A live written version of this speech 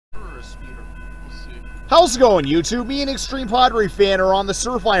a speeder. We'll see. How's it going, YouTube? Me and Extreme Padre Fan are on the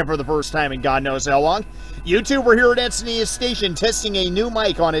surf line for the first time in God knows how long. YouTube, we're here at Encinitas Station testing a new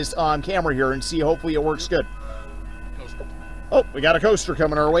mic on his camera here and see hopefully it works good. Coaster. Oh, we got a coaster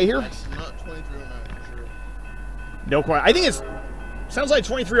coming our way here. That's not 2309 for sure. No question. I think it's sounds like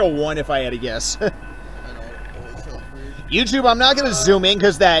 2301 if I had to guess. I know. It sounds weird. YouTube, I'm not going to zoom in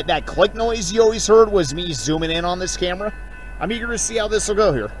because that click noise you always heard was me zooming in on this camera. I'm eager to see how this will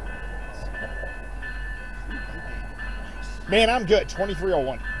go here. Man, I'm good.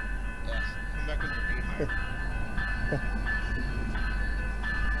 2301. Yeah. Come back with your feet higher.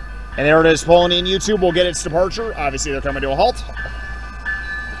 And there it is, pulling in. YouTube will get its departure. Obviously, they're coming to a halt.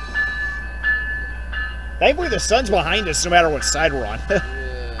 Thankfully, the sun's behind us no matter what side we're on. Yeah.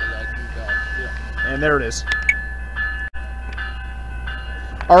 And there it is.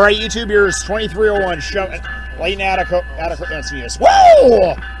 All right, YouTube, here's 2301. Shove it. Lane adequate Encinitas.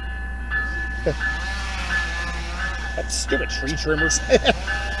 Whoa! That stupid tree trimmers.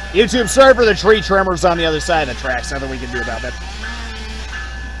 YouTube, sorry for the tree trimmers on the other side of the tracks. Nothing we can do about that.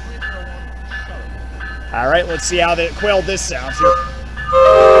 All right, let's see how quail this sounds here.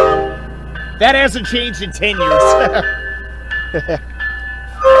 That hasn't changed in 10 years.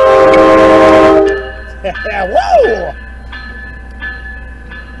 Whoa!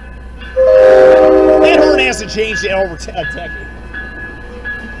 That horn hasn't changed in over a decade.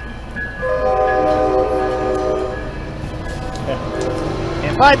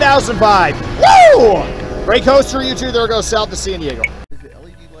 And 5005. Woo! Great coaster, YouTube. There goes south to San Diego. Is it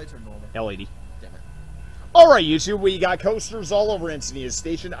LED lights or normal? LED. Damn it. All right, YouTube. We got coasters all over Encinitas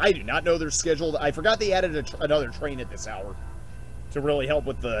Station. I do not know their schedule. I forgot they added another train at this hour to really help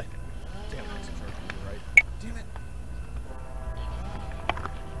with the. Damn it. It's right. Damn it.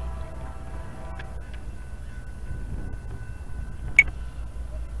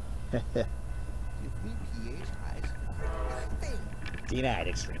 Denied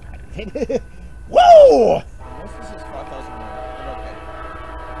extreme height. Whoa! Most of this is 5,000 more. Okay.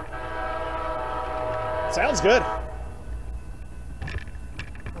 Sounds good.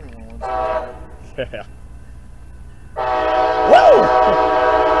 21 sounds Yeah. Whoa!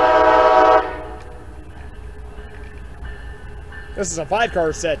 This is a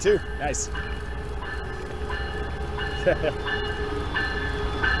 5-car set too. Nice.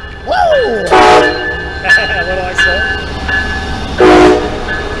 Whoa! A little extra.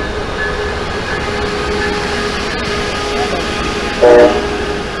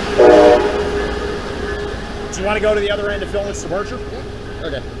 Do you want to go to the other end to film its departure? Yeah.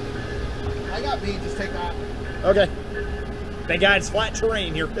 Okay. I got me. Just take that. Okay. Thank God it's flat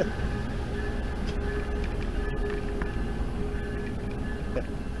terrain here.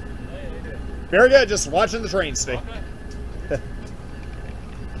 Very good. Just watching the train stay. Okay.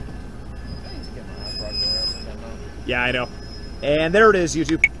 Yeah, I know. And there it is,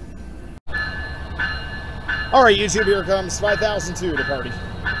 YouTube. All right, YouTube, here comes 5002 to party.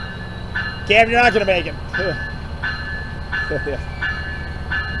 Cam, you're not going to make it.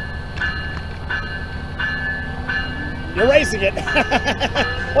 You're racing it.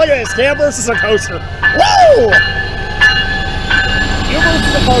 Look at this, Cam versus a coaster. Woo! You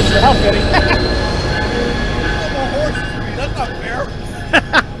versus a coaster, how fitting. That's not fair.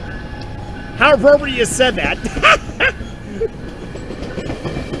 How appropriate you said that.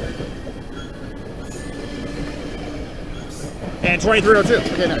 And 2302.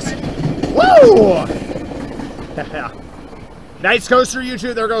 Okay, nice. Woo! Nice coaster,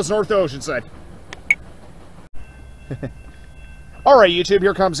 YouTube. There goes north to Oceanside. All right, YouTube.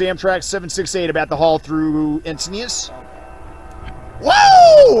 Here comes Amtrak 768 about the haul through Encinitas. Woo!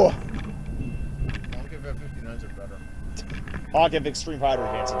 I'll give it 59s are better. I'll give Extreme Fighter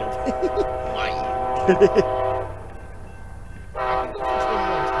advance a dope. Why?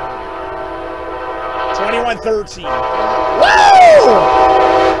 2113. Woo!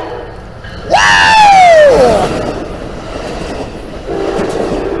 Woo!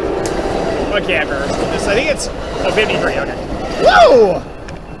 Okay, I think it's 53. Okay. Woo!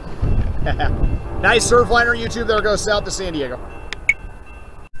 Nice surfliner, YouTube. There goes south to San Diego.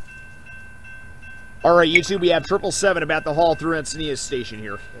 All right, YouTube. We have 777 about the haul through Encinitas Station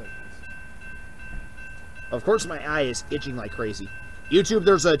here. Of course, my eye is itching like crazy. YouTube,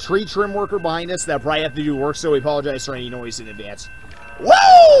 there's a tree trim worker behind us that probably have to do work, so we apologize for any noise in advance.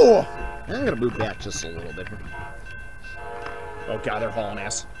 Woo! I'm going to move back just a little bit. Oh, God, they're hauling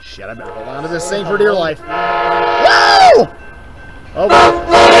ass. Shit, I better hold on to this thing for dear life. Woo! Oh, whoa!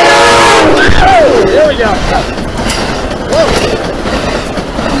 Here we go. Whoa!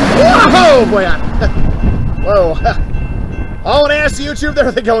 Whoa, boy. Whoa. Oh, and ask YouTube,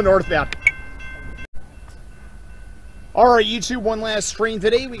 there they go northbound. All right, YouTube, one last train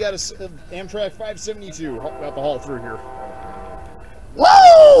today. We got a Amtrak 572. About to haul through here.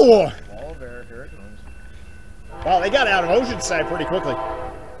 Whoa! All there, here it comes. Wow, they got out of Oceanside pretty quickly.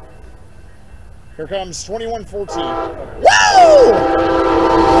 Here comes 2114. Whoa!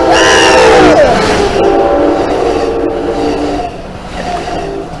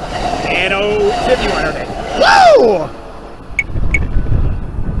 And 5100. Whoa!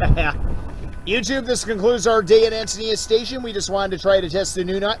 YouTube, this concludes our day at Encinitas Station. We just wanted to try to test the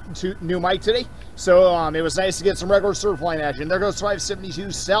new mic today. So it was nice to get some regular surf line action. There goes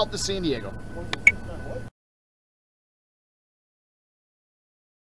 572 south to San Diego.